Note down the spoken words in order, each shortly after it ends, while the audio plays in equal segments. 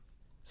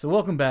So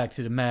welcome back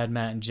to the Mad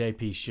Matt and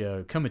JP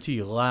show, coming to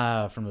you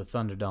live from the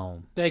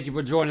Thunderdome. Thank you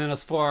for joining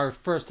us for our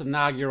first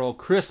inaugural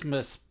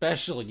Christmas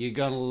special. You're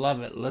gonna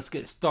love it. Let's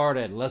get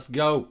started. Let's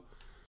go.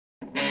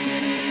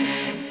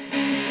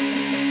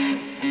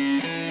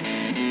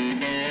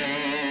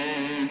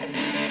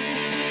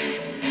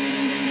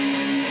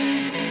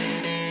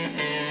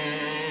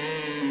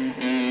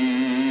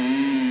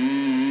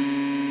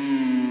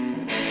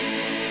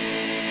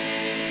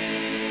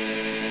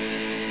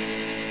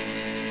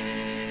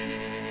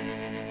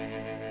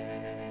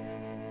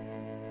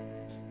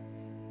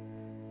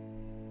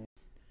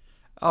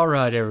 All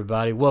right,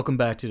 everybody. Welcome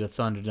back to the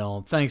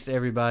Thunderdome. Thanks to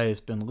everybody that's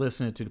been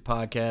listening to the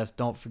podcast.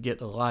 Don't forget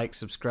to like,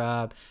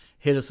 subscribe,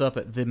 hit us up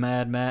at the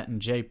Mad Matt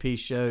and JP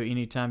show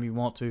anytime you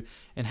want to.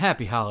 And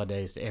happy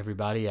holidays to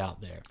everybody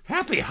out there.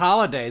 Happy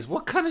holidays.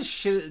 What kind of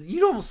shit? You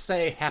don't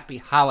say happy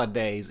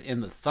holidays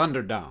in the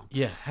Thunderdome.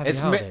 Yeah, happy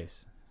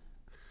holidays.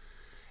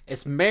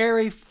 It's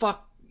merry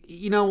fuck.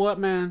 You know what,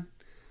 man?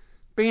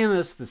 Being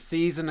this the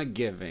season of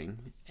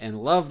giving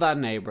and love thy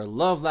neighbor,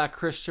 love thy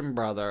Christian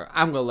brother,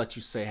 I'm going to let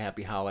you say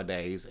happy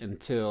holidays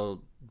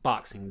until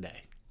Boxing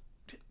Day.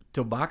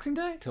 Till Boxing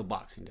Day? Till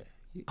Boxing Day.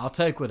 I'll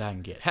take what I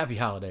can get. Happy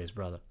holidays,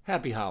 brother.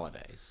 Happy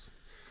holidays.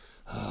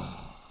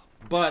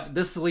 But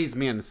this leads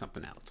me into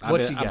something else.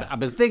 What you got? I've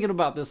been thinking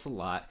about this a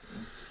lot.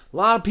 A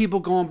lot of people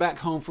going back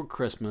home for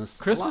Christmas.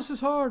 Christmas is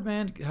hard,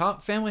 man.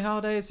 Family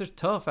holidays are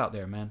tough out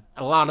there, man.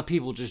 A lot of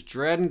people just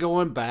dreading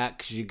going back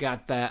because you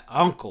got that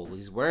uncle.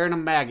 He's wearing a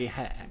Maggie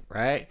hat,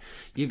 right?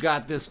 You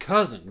got this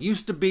cousin.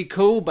 Used to be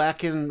cool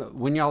back in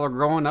when y'all are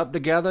growing up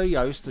together.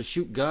 Y'all used to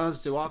shoot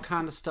guns, do all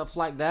kind of stuff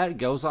like that. He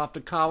goes off to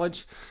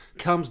college,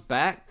 comes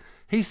back.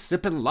 He's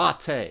sipping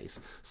lattes.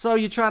 So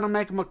you try to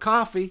make him a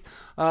coffee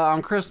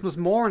on Christmas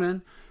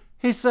morning.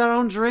 He said, I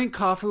don't drink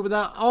coffee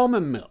without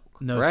almond milk.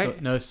 No,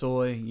 right? No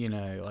soy,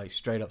 like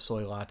straight up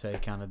soy latte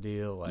kind of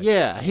deal. Like,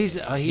 yeah, he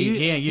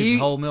ain't using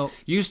whole milk.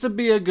 Used to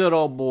be a good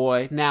old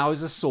boy. Now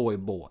he's a soy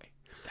boy.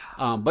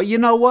 But you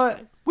know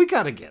what? We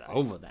got to get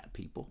over that,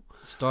 people.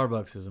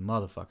 Starbucks is a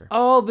motherfucker.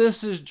 All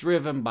this is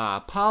driven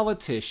by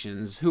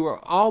politicians who are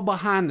all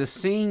behind the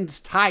scenes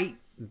tight.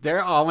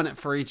 They're all in it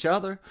for each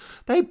other.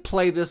 They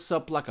play this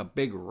up like a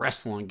big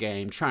wrestling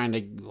game, trying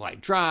to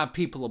drive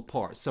people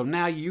apart. So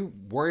now you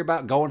worry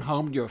about going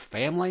home to your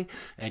family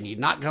and you're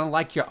not going to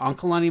like your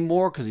uncle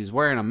anymore because he's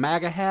wearing a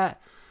MAGA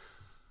hat.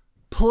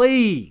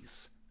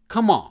 Please,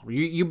 come on.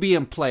 You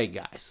being played,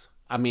 guys.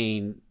 I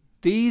mean,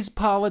 these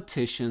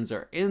politicians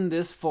are in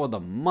this for the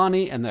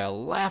money and they're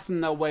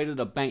laughing their way to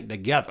the bank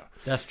together.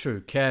 That's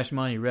true. Cash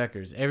Money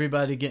Records.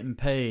 Everybody getting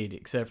paid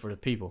except for the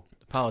people.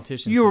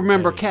 Politicians. You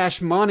remember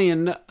Cash Money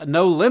and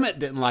No Limit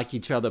didn't like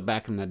each other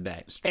back in the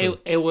day. It's true.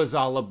 It was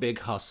all a big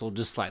hustle,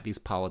 just like these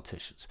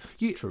politicians.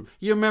 It's true.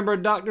 You remember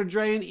Dr.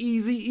 Dre and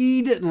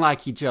Eazy-E didn't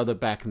like each other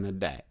back in the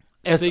day.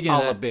 It's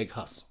all a big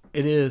hustle.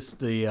 It is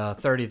the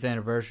 30th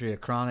anniversary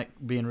of Chronic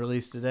being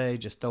released today.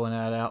 Just throwing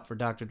that out for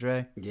Dr.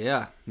 Dre.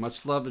 Yeah,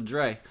 much love to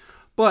Dre.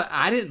 But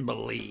I didn't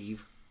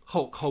believe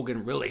Hulk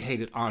Hogan really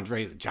hated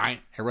Andre the Giant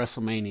at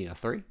WrestleMania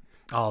 3.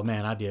 Oh,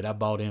 man, I did. I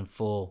bought in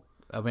full.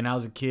 When I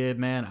was a kid,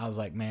 man, I was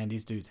like, man,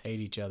 these dudes hate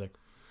each other.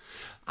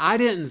 I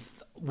didn't.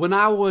 When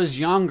I was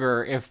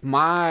younger, if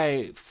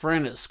my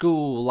friend at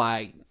school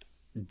liked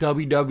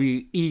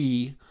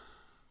WWE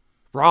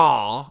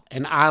Raw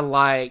and I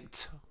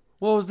liked,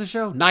 what was the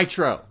show?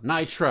 Nitro.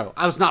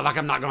 I was not like,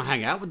 I'm not going to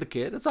hang out with the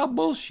kid. It's all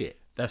bullshit.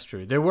 That's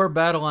true. There were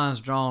battle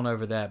lines drawn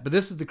over that, but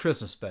this is the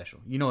Christmas special.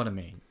 You know what I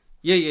mean?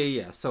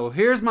 Yeah. So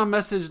here's my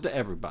message to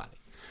everybody.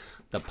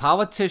 The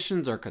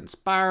politicians are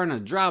conspiring to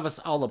drive us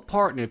all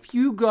apart, and if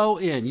you go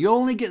in, you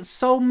only get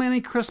so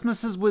many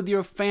Christmases with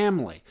your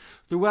family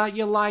throughout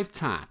your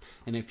lifetime.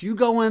 And if you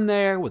go in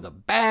there with a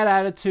bad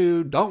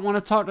attitude, don't want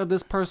to talk to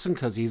this person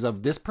because he's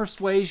of this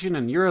persuasion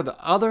and you're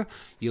the other,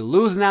 you're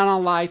losing out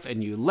on life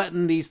and you're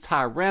letting these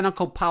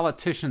tyrannical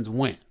politicians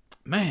win.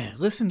 Man,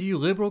 listen to you,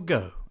 liberal,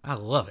 go. I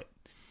love it.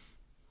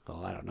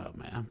 Well, I don't know,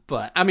 man.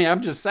 But, I mean,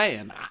 I'm just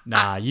saying.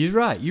 Nah, you're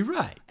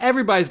right.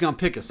 Everybody's going to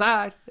pick a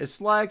side.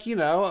 It's like,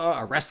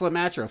 a wrestling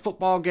match or a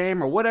football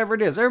game or whatever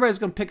it is. Everybody's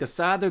going to pick a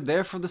side. They're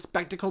there for the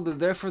spectacle. They're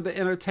there for the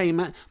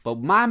entertainment. But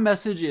my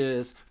message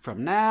is,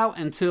 from now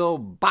until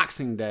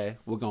Boxing Day,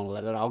 we're going to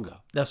let it all go.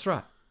 That's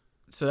right.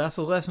 So that's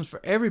the lessons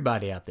for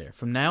everybody out there.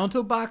 From now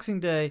until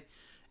Boxing Day,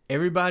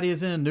 everybody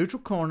is in a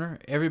neutral corner.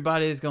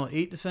 Everybody is going to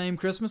eat the same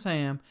Christmas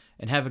ham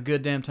and have a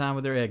good damn time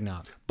with their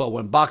eggnog. But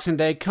when Boxing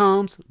Day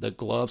comes, the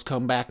gloves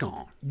come back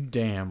on.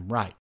 Damn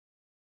right.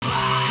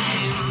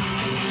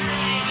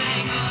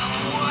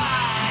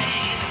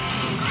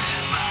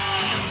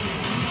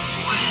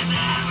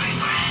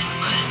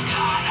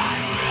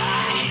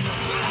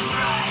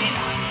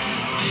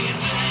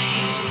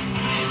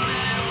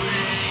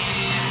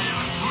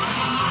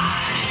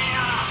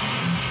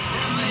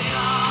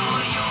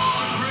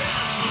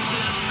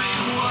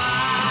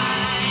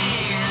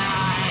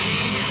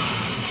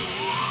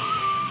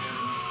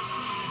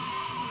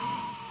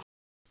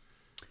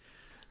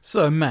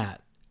 So,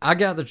 Matt, I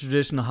got the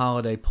traditional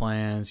holiday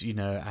plans. You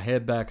know, I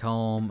head back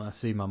home. I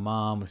see my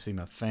mom. I see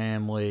my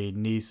family,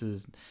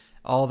 nieces,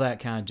 all that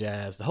kind of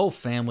jazz. The whole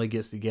family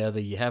gets together.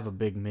 You have a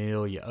big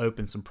meal. You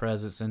open some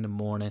presents in the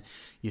morning.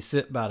 You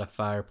sit by the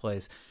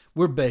fireplace.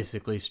 We're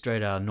basically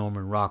straight out of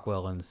Norman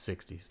Rockwell in the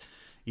 60s.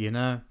 You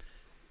know?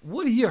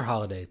 What are your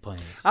holiday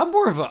plans? I'm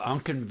more of an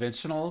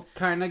unconventional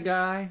kind of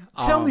guy.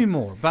 Tell me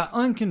more. By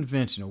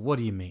unconventional, what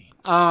do you mean?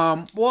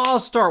 Well, I'll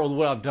start with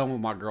what I've done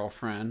with my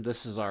girlfriend.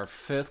 This is our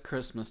 5th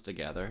Christmas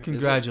together.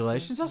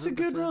 Congratulations. That's a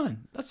good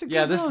run. That's a good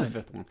run. Yeah, this is the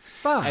 5th one.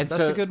 5. And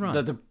That's so a good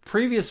run. The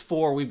previous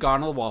 4, we've gone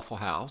to the Waffle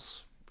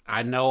House.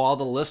 I know all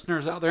the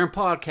listeners out there in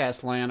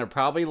podcast land are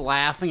probably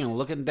laughing and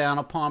looking down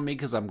upon me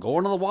because I'm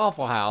going to the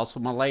Waffle House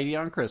with my lady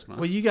on Christmas.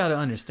 Well, you got to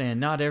understand,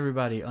 not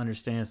everybody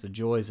understands the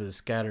joys of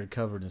scattered,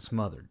 covered, and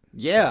smothered.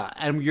 Yeah,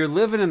 and you're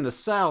living in the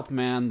South,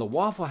 man. The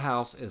Waffle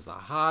House is the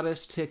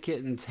hottest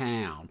ticket in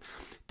town.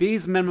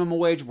 These minimum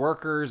wage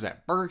workers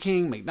at Burger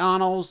King,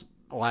 McDonald's,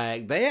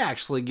 like, they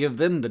actually give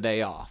them the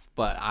day off.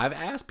 But I've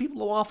asked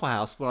people at Waffle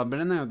House when I've been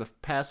in there the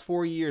past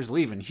 4 years,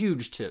 leaving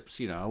huge tips.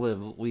 You know,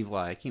 leave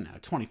like,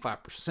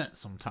 25%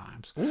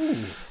 sometimes.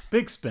 Ooh,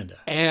 big spender.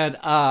 And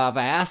I've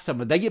asked them,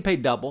 but they get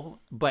paid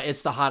double. But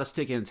it's the hottest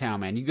ticket in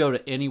town, man. You go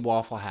to any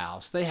Waffle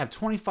House. They have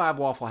 25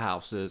 Waffle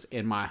Houses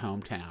in my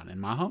hometown.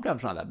 And my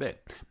hometown's not that big.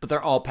 But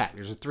they're all packed.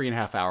 There's a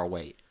 3.5 hour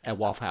wait at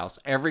Waffle House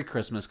every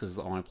Christmas because it's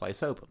the only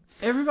place open.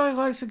 Everybody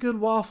likes a good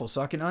waffle,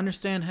 so I can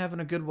understand having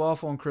a good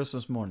waffle on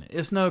Christmas morning.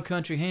 It's no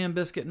country ham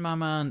biscuit in my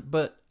mind,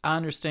 but I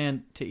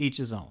understand to each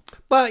his own.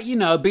 But,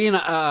 being,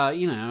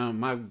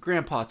 my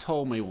grandpa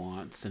told me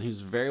once, and he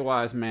was a very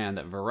wise man,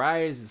 that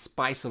variety is the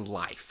spice of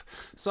life.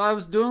 So I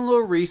was doing a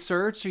little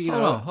research, Hold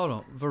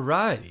on.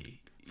 Variety.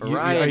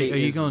 Variety are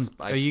you is going? the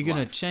spice Are you of going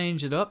to life.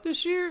 change it up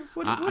this year?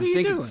 What are I'm you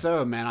thinking doing?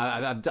 so, man.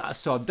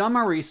 I've done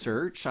my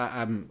research.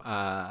 I'm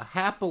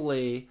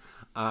happily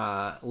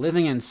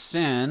living in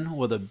sin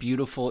with a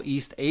beautiful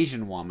East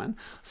Asian woman.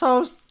 So I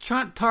was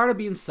tired of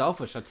being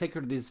selfish. I take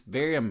her to this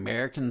very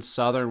American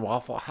Southern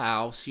Waffle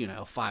House,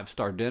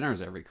 5-star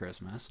dinners every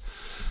Christmas.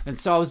 And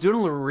so I was doing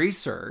a little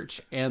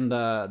research, and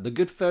the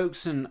good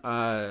folks in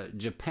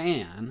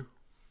Japan,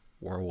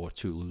 World War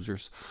II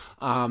losers,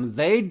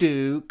 they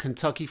do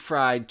Kentucky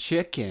Fried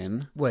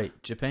Chicken.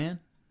 Wait, Japan?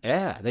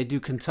 Yeah, they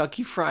do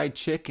Kentucky Fried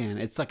Chicken.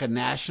 It's like a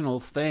national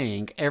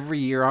thing every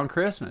year on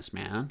Christmas,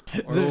 man.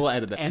 Or we'll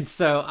edit that. And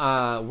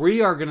so we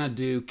are going to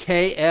do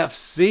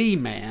KFC,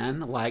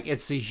 man. Like,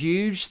 it's a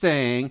huge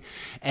thing.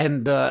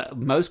 And the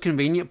most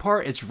convenient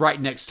part, it's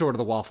right next door to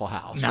the Waffle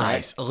House.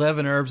 Nice. Right?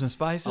 11 herbs and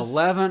spices?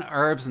 11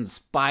 herbs and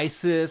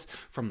spices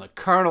from the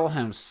Colonel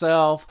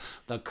himself.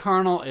 The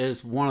Colonel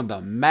is one of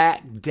the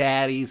Mac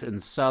Daddies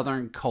in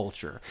Southern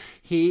culture.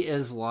 He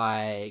is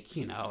like,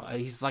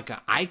 he's like an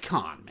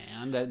icon,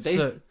 man.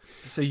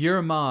 So your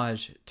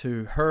homage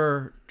to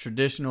her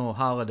traditional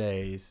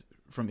holidays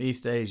from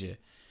East Asia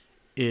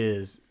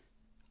is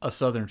a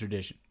Southern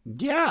tradition.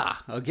 Yeah.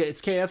 Okay, it's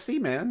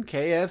KFC, man.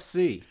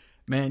 KFC.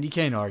 Man, you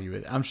can't argue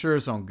with it. I'm sure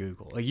it's on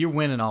Google. Like, you're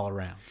winning all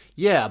around.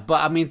 Yeah,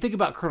 but I mean, think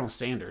about Colonel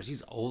Sanders. He's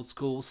an old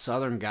school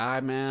Southern guy,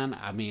 man.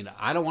 I mean,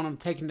 I don't want him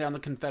taking down the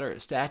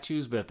Confederate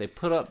statues, but if they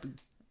put up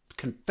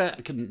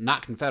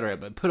not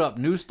Confederate, but put up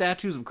new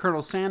statues of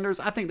Colonel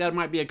Sanders, I think that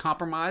might be a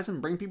compromise and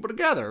bring people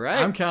together, right?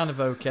 I'm kind of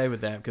okay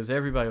with that because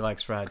everybody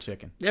likes fried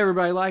chicken.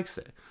 Everybody likes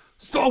it.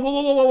 So,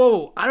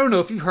 whoa. I don't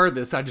know if you've heard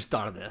this. I just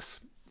thought of this.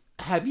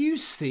 Have you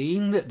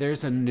seen that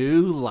there's a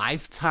new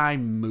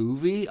Lifetime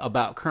movie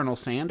about Colonel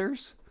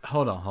Sanders?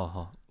 Hold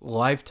on.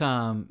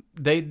 Lifetime.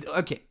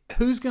 Okay,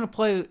 who's going to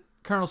play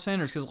Colonel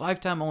Sanders? Because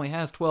Lifetime only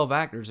has 12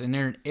 actors, and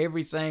they're in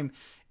every same...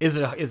 Is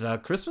it a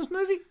Christmas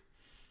movie?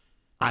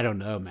 I don't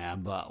know,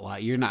 man,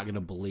 but you're not going to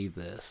believe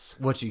this.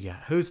 What you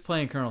got? Who's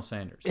playing Colonel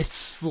Sanders? It's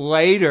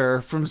Slater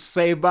from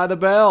Saved by the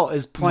Bell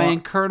is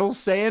playing Colonel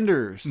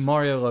Sanders.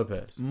 Mario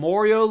Lopez.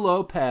 Mario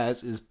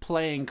Lopez is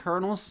playing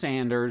Colonel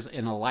Sanders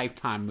in a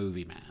Lifetime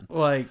movie, man.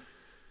 Like,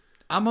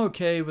 I'm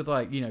okay with,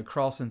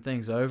 crossing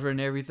things over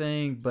and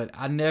everything, but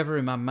I never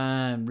in my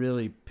mind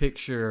really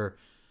picture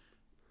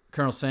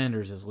Colonel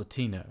Sanders as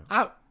Latino.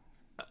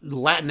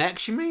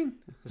 Latinx, you mean?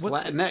 It's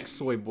Latinx,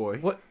 soy boy.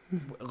 What?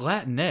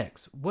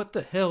 Latinx? What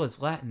the hell is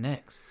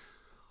Latinx?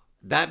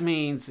 That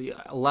means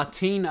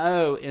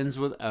Latino ends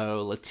with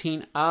O,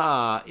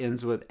 Latina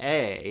ends with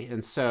A.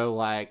 And so,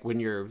 when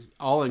you're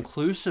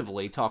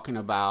all-inclusively talking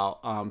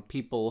about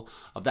people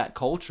of that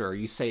culture,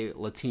 you say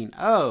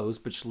Latinos,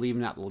 but you're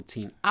leaving out the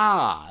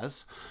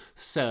Latinas.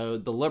 So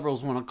the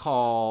liberals want to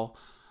call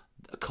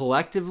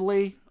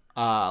collectively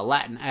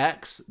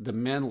Latinx, the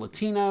men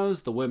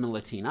Latinos, the women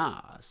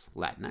Latinas,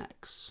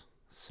 Latinx.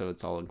 So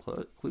it's all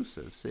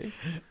inclusive, see?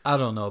 I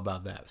don't know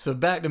about that. So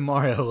back to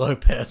Mario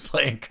Lopez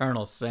playing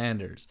Colonel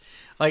Sanders.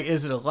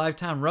 Is it a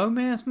Lifetime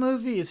romance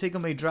movie? Is he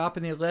going to be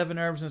dropping the 11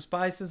 herbs and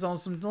spices on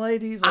some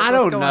ladies? I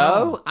don't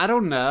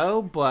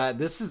know,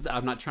 but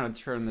I'm not trying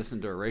to turn this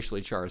into a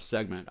racially charged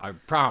segment, I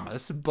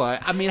promise.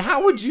 But, I mean,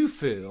 how would you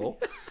feel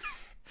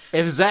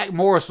if Zach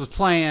Morris was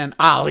playing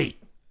Ali?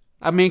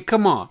 I mean,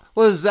 come on.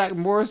 What does Zach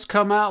Morris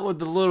come out with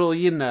the little,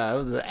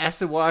 the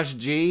acid wash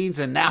jeans,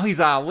 and now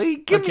he's Ali?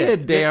 Give me a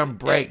damn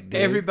break,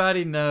 dude.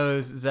 Everybody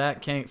knows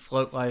Zach can't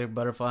float like a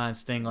butterfly and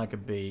sting like a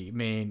bee. I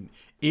mean,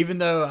 even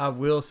though I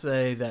will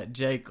say that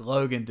Jake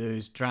Logan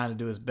dude's trying to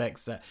do his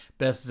best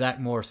Zach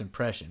Morris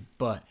impression,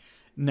 but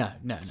no.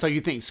 So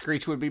you think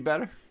Screech would be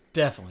better?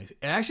 Definitely.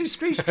 Actually,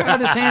 Screech tried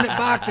his hand at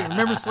boxing.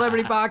 Remember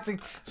Celebrity Boxing?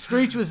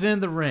 Screech was in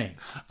the ring.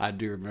 I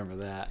do remember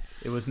that.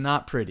 It was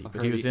not pretty,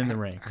 but he was in the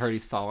ring. I heard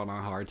he's falling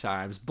on hard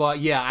times. But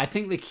yeah, I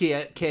think the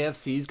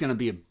KFC is going to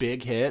be a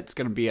big hit. It's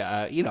going to be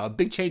a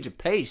big change of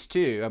pace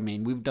too. I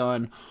mean, we've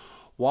done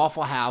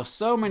Waffle House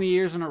so many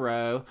years in a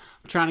row.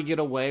 I'm trying to get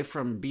away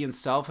from being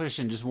selfish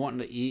and just wanting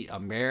to eat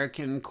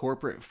American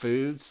corporate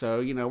food. So,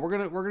 we're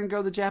gonna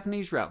go the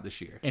Japanese route this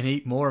year. And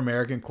eat more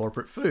American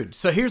corporate food.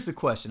 So here's the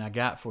question I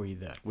got for you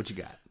though. What you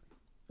got?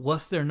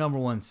 What's their number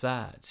one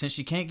side? Since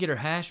she can't get her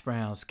hash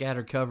browns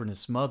scattered, covered, and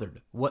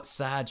smothered, what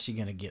side she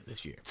gonna get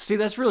this year? See,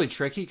 that's really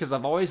tricky because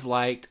I've always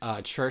liked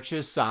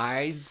Church's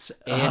sides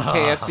and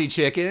KFC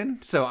chicken.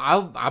 So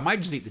I might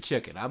just eat the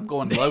chicken. I'm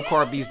going low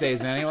carb these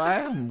days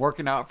anyway. I'm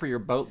working out for your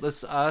boat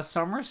this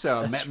summer,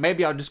 so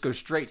maybe I'll just go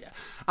straight.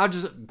 I'll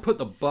just put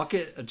the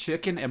bucket of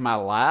chicken in my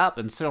lap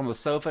and sit on the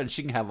sofa, and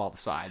she can have all the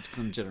sides because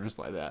I'm generous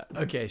like that.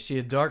 Okay, is she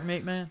a dark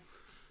meat man?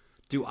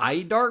 Do I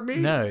eat dark meat?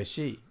 No, is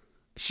she?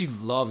 She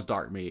loves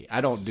dark meat.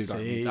 I don't do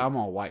dark meats. I'm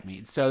all white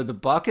meat. So the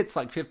bucket's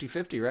like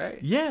 50-50, right?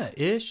 Yeah,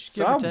 ish.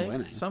 So give or I'm take.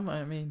 winning.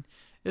 I mean,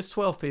 it's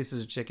 12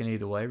 pieces of chicken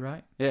either way,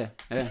 right? Yeah.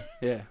 Hey, player,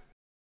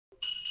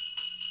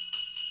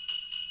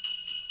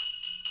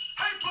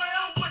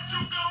 what you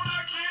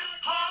gonna get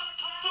for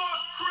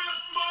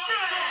Christmas?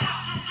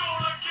 What you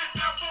gonna get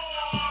that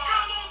boy?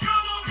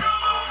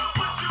 Come on.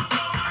 What you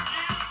gonna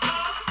get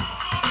for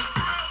Christmas?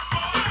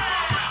 What you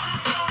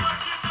gonna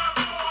get that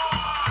boy?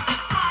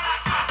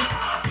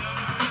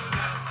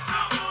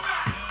 Come on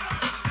back.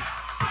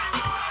 Say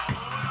what?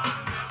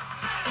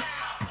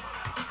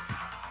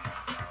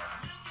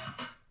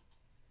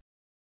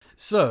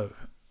 So,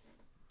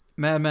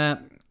 Mad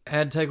Matt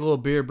had to take a little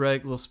beer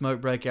break, a little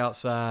smoke break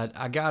outside.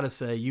 I gotta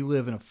say, you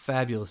live in a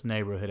fabulous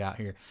neighborhood out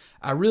here.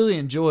 I really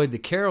enjoyed the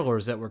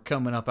carolers that were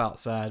coming up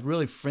outside.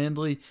 Really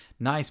friendly,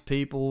 nice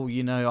people,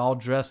 all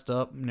dressed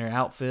up in their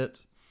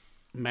outfits.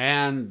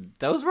 Man,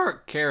 those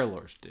weren't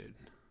carolers, dude.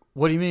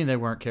 What do you mean they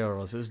weren't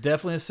carolers? It was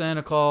definitely a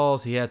Santa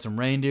Claus. He had some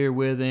reindeer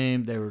with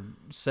him. They were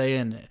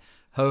saying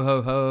ho,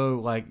 ho, ho,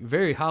 like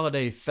very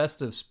holiday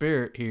festive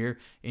spirit here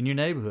in your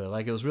neighborhood.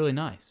 Like it was really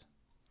nice.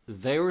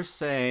 They were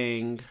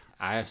saying,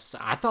 I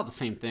thought the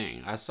same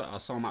thing. I saw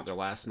them out there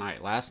last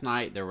night. Last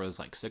night there was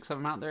like 6 of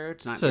them out there.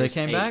 Tonight So they there's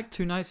came 8. back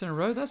 2 nights in a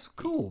row? That's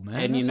cool, man.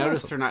 And That's you notice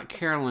awesome. they're not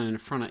caroling in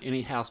front of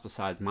any house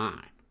besides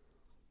mine.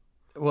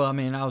 Well, I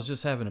mean, I was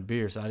just having a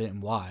beer, so I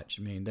didn't watch.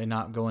 I mean, they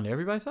not going to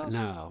everybody's house?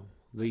 No.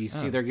 You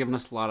see, they're giving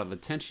us a lot of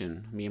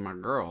attention, me and my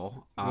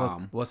girl.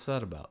 What's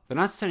that about? They're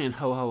not saying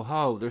ho, ho,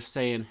 ho. They're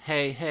saying,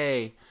 hey,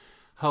 hey,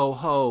 ho,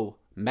 ho,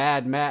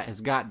 Mad Matt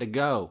has got to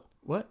go.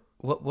 What?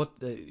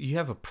 You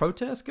have a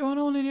protest going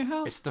on in your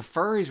house? It's the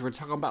furries we were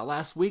talking about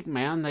last week,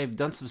 man. They've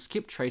done some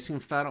skip tracing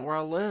and found out where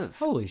I live.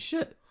 Holy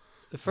shit.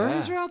 The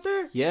furries Yeah. are out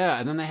there? Yeah,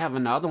 and then they have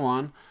another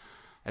one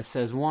that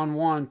says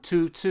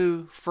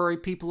 1122, furry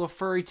people are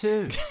furry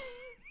too.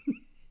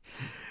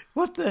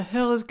 What the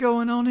hell is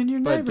going on in your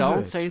But neighborhood?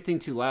 don't say anything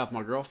too loud. If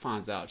my girl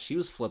finds out, she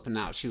was flipping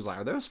out. She was like,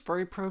 "Are those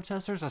furry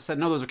protesters?" I said,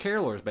 "No, those are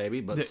carolers,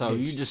 baby." But so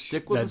you just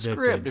stick with the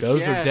script. if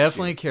Those she are asks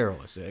definitely you.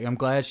 carolers. I'm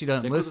glad she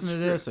doesn't Stick with listen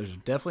the to this. Those are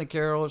definitely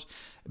carolers.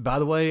 By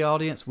the way,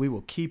 audience, we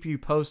will keep you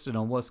posted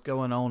on what's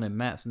going on in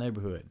Matt's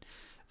neighborhood.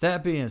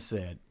 That being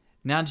said,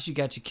 now that you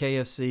got your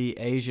KFC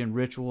Asian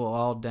ritual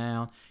all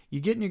down,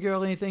 you getting your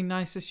girl anything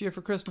nice this year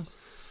for Christmas?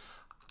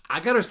 I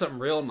got her something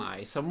real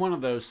nice. I'm one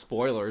of those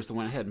spoilers that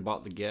went ahead and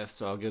bought the gift,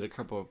 so I'll get a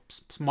couple of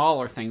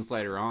smaller things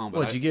later on. But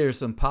What, you get her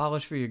some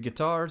polish for your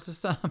guitars this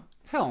time?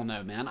 hell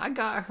no, man. I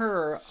got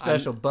her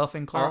Special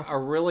buffing cloth? a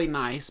really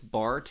nice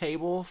bar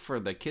table for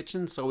the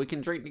kitchen so we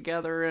can drink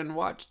together and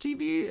watch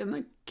TV in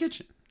the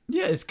kitchen.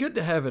 Yeah, it's good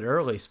to have it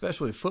early,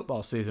 especially with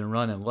football season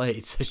running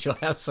late, so she'll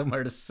have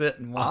somewhere to sit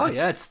and watch. Oh,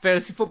 yeah, it's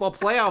fantasy football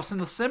playoffs in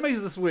the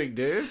semis this week,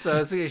 dude.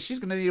 So she's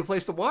going to need a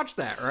place to watch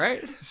that,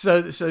 right? So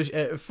at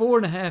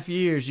 4.5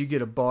 years, you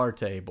get a bar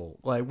table.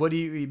 Like, what do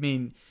you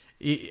mean?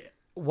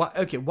 Why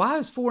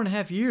is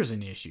 4.5 years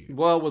an issue?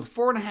 Well, with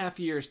 4.5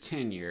 years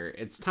tenure,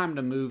 it's time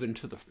to move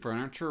into the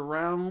furniture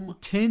realm.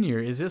 Tenure,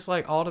 is this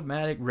like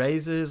automatic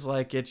raises,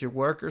 like at your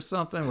work or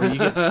something, where you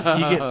get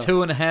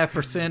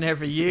 2.5%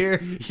 every year?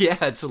 Yeah,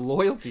 it's a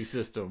loyalty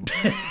system.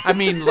 I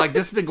mean, like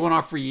this has been going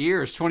on for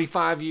years.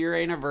 25-year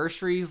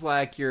anniversaries,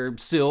 like your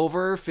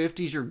silver,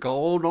 50s your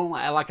gold. Don't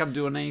act like I'm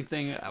doing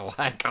anything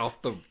like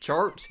off the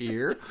charts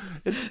here.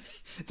 This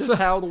is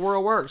how the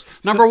world works.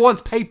 Number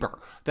one's paper.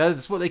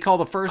 That's what they call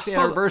the first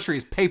anniversary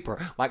is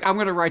paper. Like I'm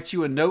gonna write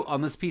you a note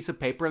on this piece of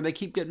paper, and they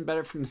keep getting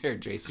better from there,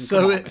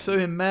 Jason. So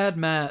in Mad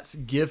Matt's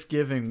gift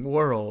giving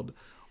world,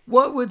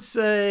 what would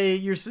say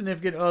your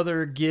significant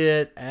other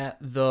get at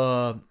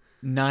the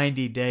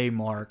 90-day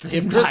mark.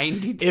 If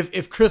 90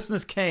 if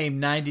Christmas came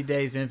 90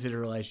 days into the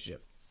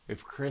relationship.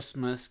 If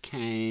Christmas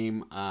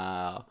came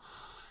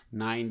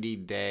 90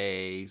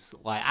 days,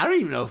 like, I don't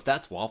even know if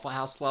that's Waffle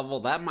House level.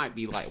 That might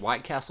be like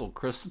White Castle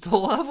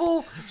Crystal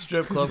level.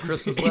 Strip club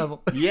Christmas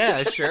level.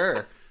 Yeah,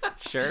 sure.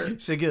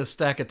 She'll get a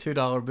stack of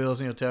 $2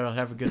 bills and you'll tell her to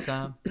have a good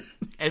time.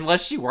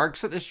 Unless she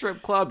works at the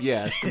strip club,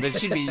 yes. Then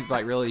she'd be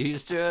like really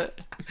used to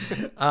it.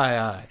 All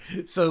right.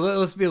 So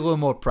let's be a little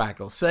more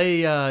practical. Say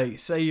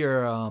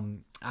you're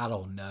I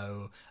don't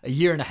know, a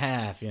year and a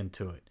half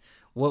into it.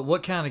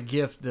 What kind of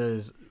gift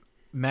does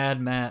Mad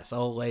Matt's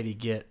old lady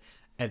get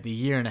at the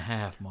year and a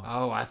half mark?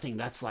 Oh, I think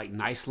that's like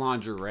nice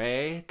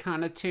lingerie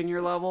kind of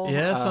tenure level.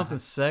 Yeah, something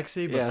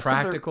sexy but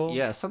practical.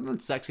 Something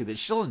sexy that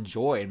she'll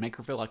enjoy and make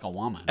her feel like a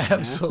woman.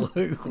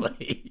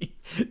 Absolutely.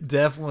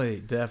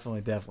 Definitely.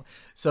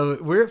 So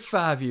we're at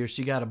 5 years.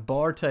 She got a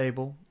bar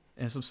table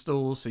and some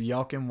stools so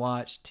y'all can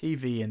watch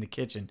TV in the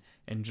kitchen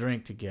and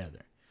drink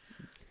together.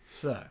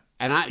 So.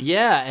 And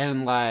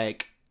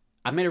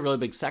I made a really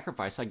big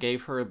sacrifice. I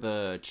gave her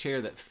the chair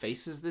that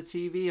faces the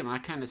TV, and I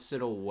kind of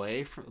sit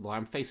away from. Well,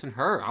 I'm facing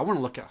her. I want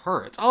to look at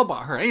her. It's all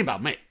about her. It ain't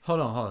about me. Hold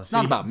on. It's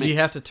not about me. Do you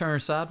have to turn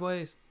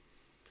sideways?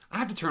 I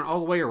have to turn all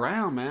the way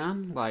around,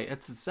 man. Like,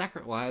 it's a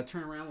sacrifice. Well, I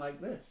turn around like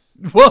this.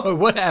 Whoa!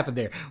 What happened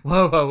there?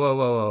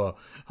 Whoa!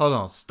 Hold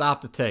on.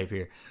 Stop the tape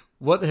here.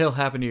 What the hell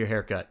happened to your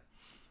haircut?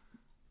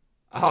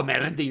 Oh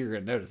man, I didn't think you were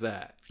gonna notice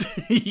that.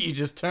 You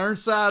just turned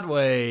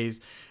sideways,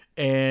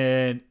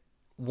 and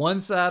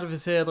one side of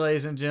his head,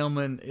 ladies and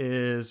gentlemen,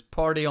 is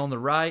party on the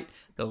right.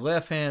 The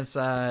left-hand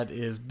side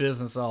is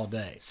business all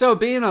day. So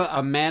being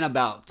a man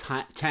about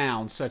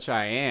town, such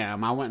I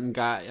am, I went and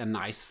got a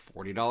nice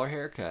 $40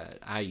 haircut.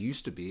 I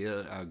used to be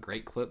a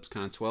Great Clips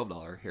kind of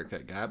 $12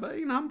 haircut guy, but,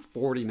 I'm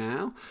 40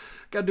 now.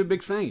 Got to do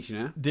big things,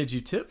 Did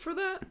you tip for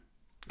that?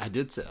 I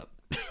did tip.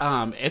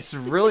 It's a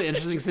really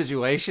interesting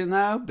situation,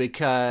 though,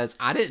 because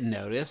I didn't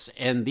notice.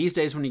 And these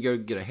days when you go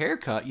get a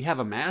haircut, you have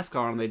a mask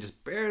on and they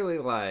just barely,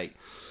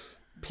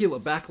 peel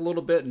it back a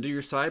little bit and do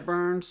your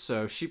sideburns.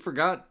 So she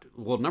forgot.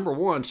 Well, number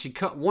one, she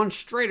cut one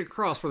straight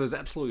across where there's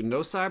absolutely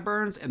no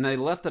sideburns, and they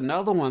left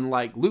another one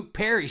like Luke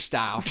Perry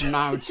style from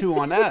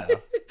 90210.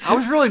 I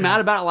was really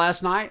mad about it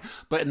last night,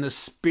 but in the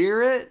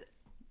spirit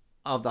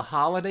of the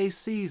holiday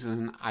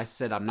season, I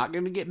said I'm not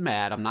going to get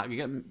mad. I'm not going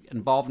to get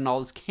involved in all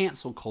this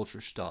cancel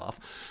culture stuff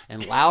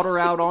and louder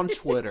out on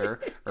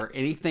Twitter or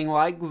anything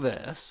like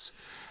this.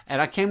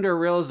 And I came to a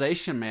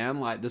realization, man,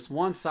 like this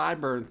one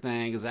sideburn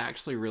thing is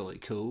actually really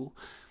cool.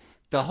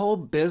 The whole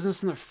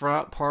business in the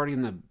front, party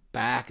in the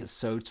back is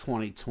so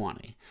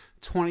 2020.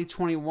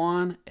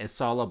 2021,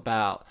 it's all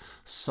about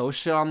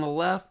social on the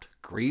left,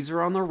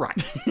 greaser on the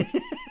right.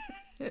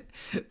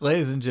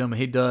 Ladies and gentlemen,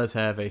 he does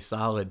have a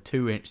solid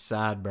 2-inch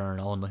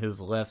sideburn on his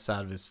left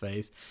side of his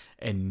face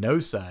and no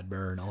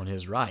sideburn on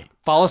his right.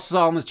 Follow us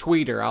on the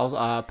Twitter.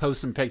 I'll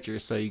post some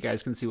pictures so you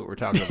guys can see what we're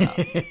talking about.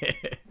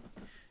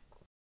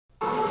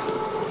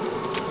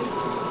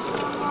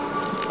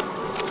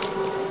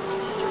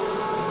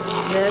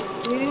 Look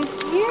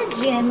who's here,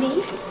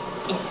 Jimmy.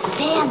 It's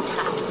Santa.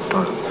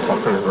 Oh,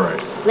 fucking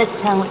great.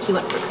 Let's tell him what you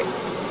want for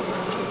Christmas.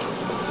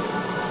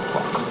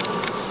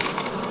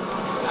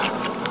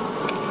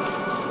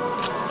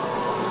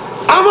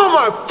 I'm on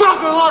my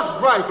fucking lunch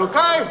break,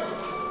 okay?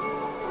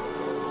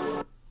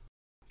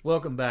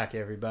 Welcome back,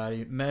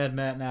 everybody. Mad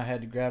Matt and I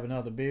had to grab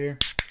another beer.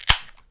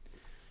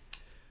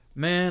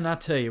 Man, I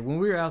tell you, when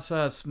we were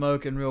outside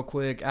smoking real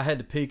quick, I had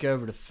to peek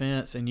over the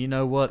fence, and you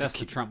know what? That's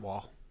the Trump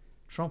wall.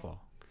 Trump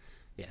wall?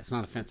 Yeah, it's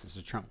not a fence, it's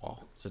a Trump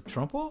wall. It's a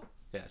Trump wall?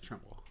 Yeah,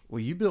 Trump wall. Well,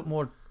 you built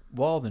more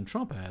wall than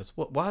Trump has.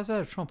 Why is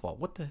that a Trump wall?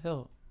 What the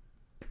hell?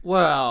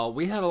 Well,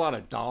 we had a lot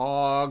of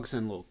dogs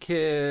and little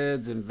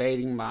kids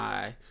invading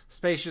my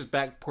spacious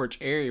back porch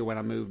area when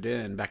I moved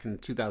in back in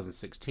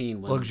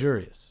 2016.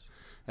 Luxurious.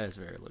 That's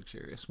very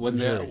luxurious. When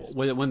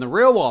the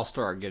real wall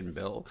started getting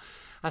built,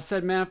 I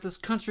said, man, if this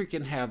country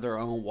can have their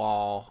own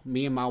wall,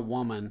 me and my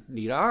woman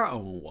need our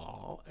own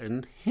wall.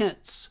 And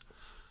hence,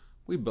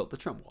 we built the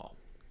Trump wall.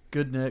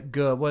 Good.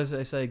 What does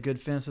they say?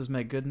 Good fences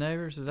make good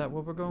neighbors. Is that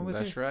what we're going with?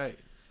 That's here? right.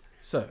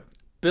 So,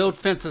 build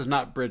fences,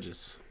 not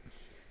bridges.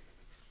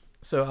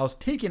 So I was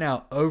peeking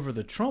out over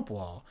the Trump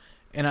wall,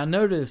 and I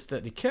noticed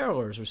that the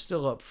carolers were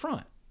still up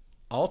front.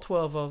 All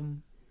 12 of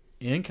them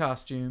in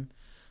costume,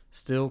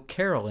 still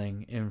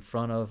caroling in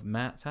front of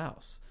Matt's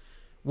house.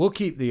 We'll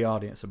keep the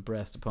audience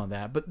abreast upon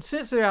that. But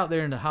since they're out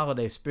there in the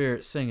holiday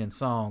spirit singing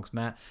songs,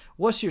 Matt,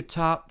 what's your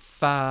top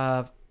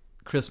 5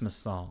 Christmas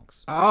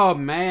songs? Oh,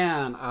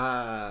 man.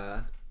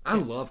 I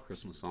love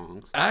Christmas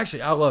songs.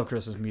 Actually, I love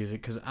Christmas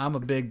music because I'm a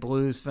big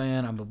blues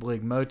fan. I'm a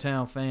big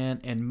Motown fan.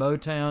 And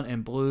Motown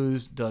and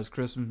blues does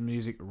Christmas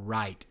music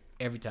right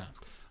every time.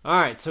 All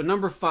right, so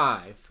number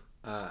 5,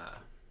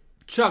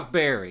 Chuck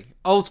Berry,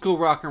 old school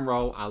rock and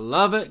roll. I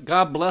love it.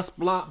 God bless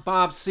Bob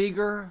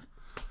Seger.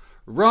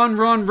 Run,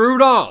 Run,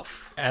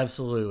 Rudolph.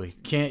 Absolutely.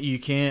 You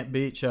can't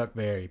beat Chuck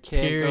Berry.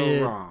 Can't Period.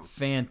 go wrong.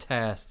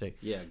 Fantastic.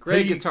 Yeah,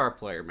 great guitar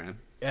player, man.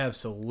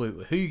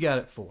 Absolutely. Who you got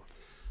it for?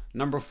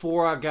 Number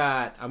 4, I'm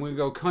going to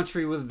go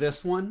country with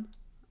this one.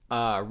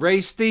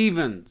 Ray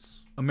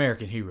Stevens.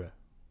 American Hero.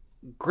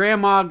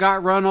 Grandma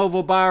Got Run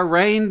Over by a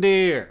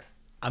Reindeer.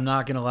 I'm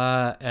not going to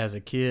lie, as a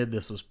kid,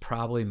 this was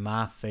probably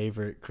my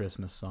favorite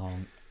Christmas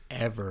song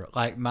ever.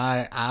 Like,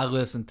 I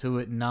listened to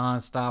it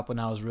nonstop when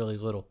I was really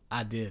little.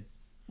 I did.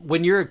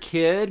 When you're a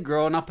kid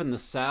growing up in the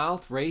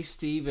South, Ray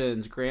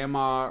Stevens'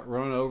 Grandma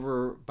Run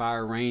Over by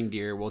a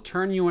Reindeer will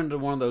turn you into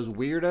one of those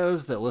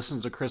weirdos that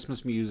listens to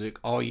Christmas music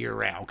all year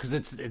round because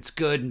it's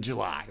good in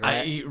July,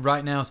 right?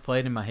 Right now, it's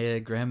played in my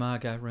head. Grandma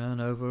got run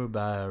over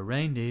by a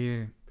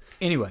reindeer.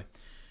 Anyway,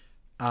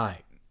 all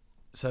right.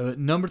 So,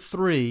 number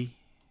 3,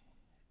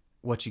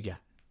 what you got?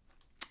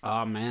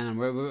 Oh, man.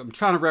 I'm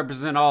trying to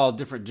represent all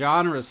different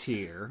genres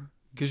here.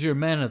 Because you're a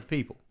man of the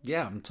people.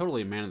 Yeah, I'm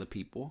totally a man of the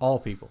people. All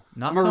people.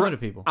 Not some of the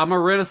people. I'm a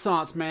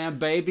Renaissance man,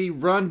 baby.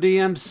 Run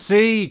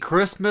DMC,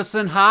 Christmas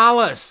in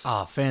Hollis.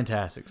 Ah,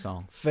 fantastic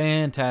song.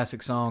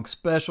 Fantastic song.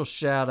 Special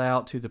shout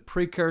out to the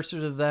precursor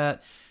to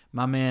that,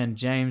 my man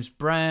James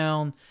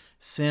Brown.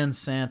 Send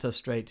Santa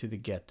straight to the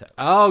ghetto.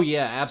 Oh,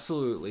 yeah,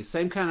 absolutely.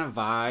 Same kind of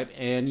vibe.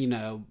 And,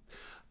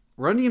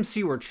 Run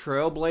DMC were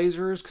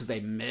trailblazers because they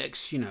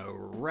mix,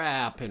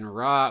 rap and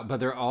rock. But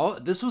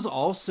this was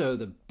also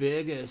the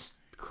biggest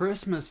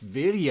Christmas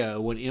video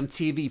when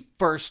MTV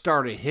first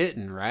started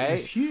hitting, right? It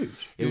was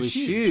huge. It was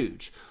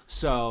huge.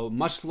 So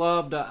much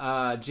love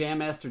to Jam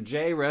Master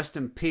Jay, rest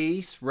in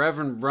peace.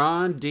 Reverend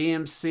Run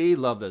DMC,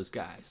 love those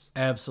guys.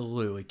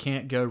 Absolutely.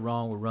 Can't go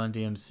wrong with Run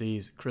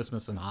DMC's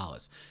Christmas in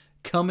Hollis.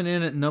 Coming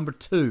in at number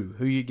 2,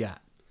 who you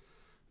got?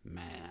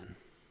 Man,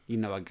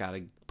 I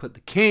gotta put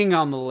the king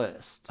on the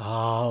list.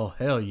 Oh,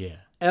 hell yeah.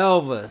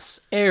 Elvis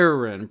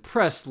Aaron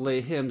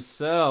Presley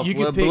himself You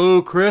can with pick-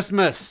 Blue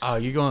Christmas. Oh,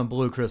 you're going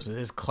Blue Christmas.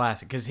 It's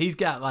classic because he's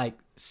got like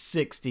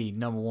 60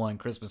 number 1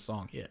 Christmas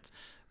song hits.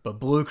 But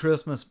Blue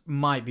Christmas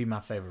might be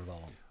my favorite of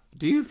all.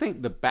 Do you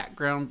think the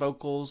background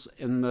vocals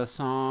in the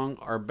song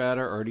are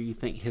better, or do you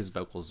think his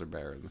vocals are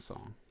better in the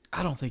song?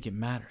 I don't think it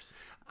matters.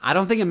 I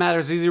don't think it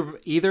matters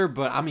either,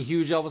 but I'm a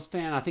huge Elvis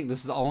fan. I think this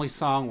is the only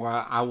song where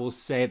I will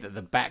say that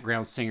the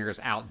background singers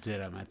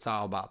outdid him. It's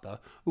all about the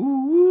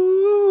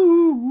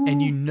ooh.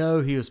 And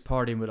he was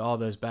partying with all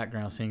those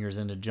background singers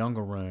in the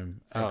jungle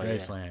room at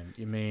Graceland.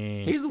 You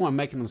mean He's the one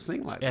making them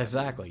sing like that.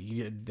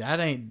 exactly?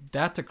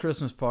 That's a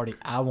Christmas party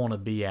I want to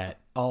be at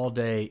all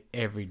day,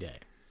 every day.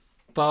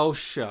 Faux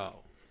show.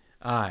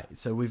 All right,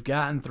 so we've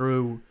gotten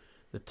through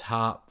the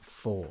top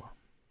 4.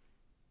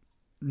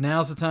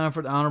 Now's the time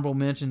for the honorable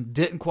mention.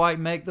 Didn't quite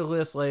make the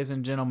list, ladies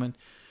and gentlemen,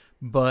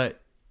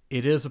 but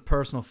it is a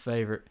personal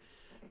favorite.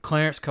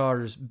 Clarence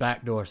Carter's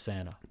Backdoor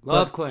Santa.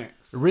 Love But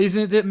Clarence. the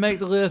reason it didn't make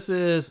the list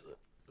is,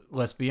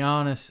 let's be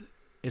honest,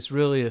 it's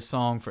really a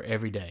song for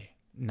every day,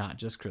 not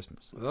just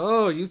Christmas.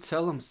 Oh, you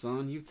tell him,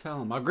 son. You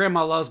tell him. My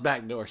grandma loves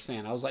Backdoor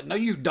Santa. I was like, no,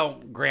 you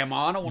don't,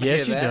 Grandma. I don't want to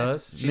Yes, hear she that.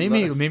 does. She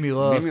Mimi loves- loves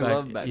Mimi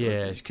loves Backdoor yeah,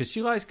 Santa. because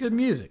she likes good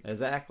music.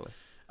 Exactly.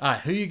 All right,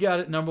 who you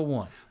got at number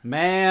 1?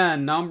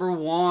 Man, number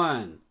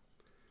 1.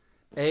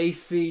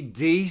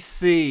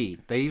 AC/DC.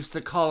 They used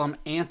to call him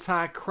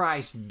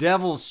Antichrist,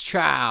 Devil's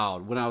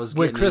Child when I was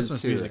getting With Christmas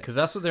into music, it. because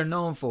that's what they're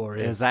known for.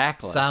 Is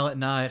Exactly. Silent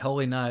Night,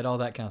 Holy Night, all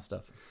that kind of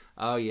stuff.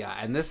 Oh yeah,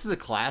 and this is a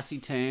classy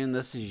tune.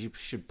 You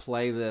should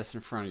play this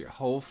in front of your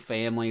whole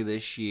family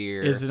this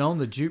year. Is it on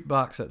the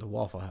jukebox at the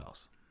Waffle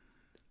House?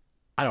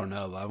 I don't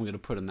know, but I'm going to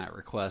put in that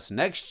request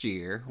next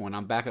year when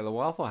I'm back at the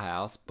Waffle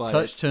House. But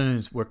Touch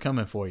Tunes, we're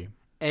coming for you.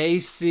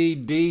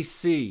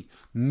 AC/DC,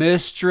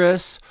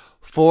 Mistress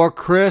for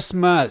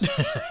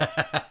Christmas.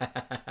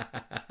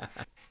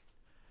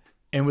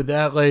 And with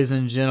that, ladies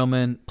and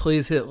gentlemen,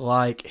 please hit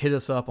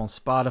us up on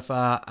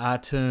Spotify,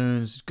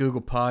 iTunes,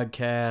 Google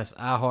Podcasts,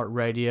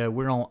 iHeartRadio.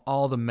 We're on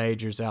all the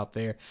majors out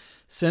there.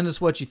 Send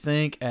us what you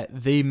think at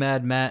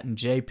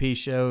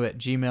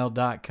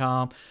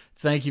themadmattandjpshow@gmail.com.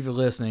 Thank you for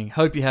listening.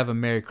 Hope you have a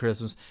Merry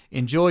Christmas.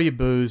 Enjoy your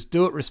booze.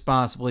 Do it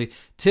responsibly.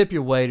 Tip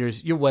your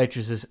waiters, your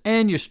waitresses,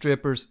 and your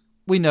strippers.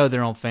 We know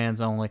they're on Fans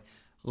Only.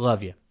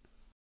 Love you.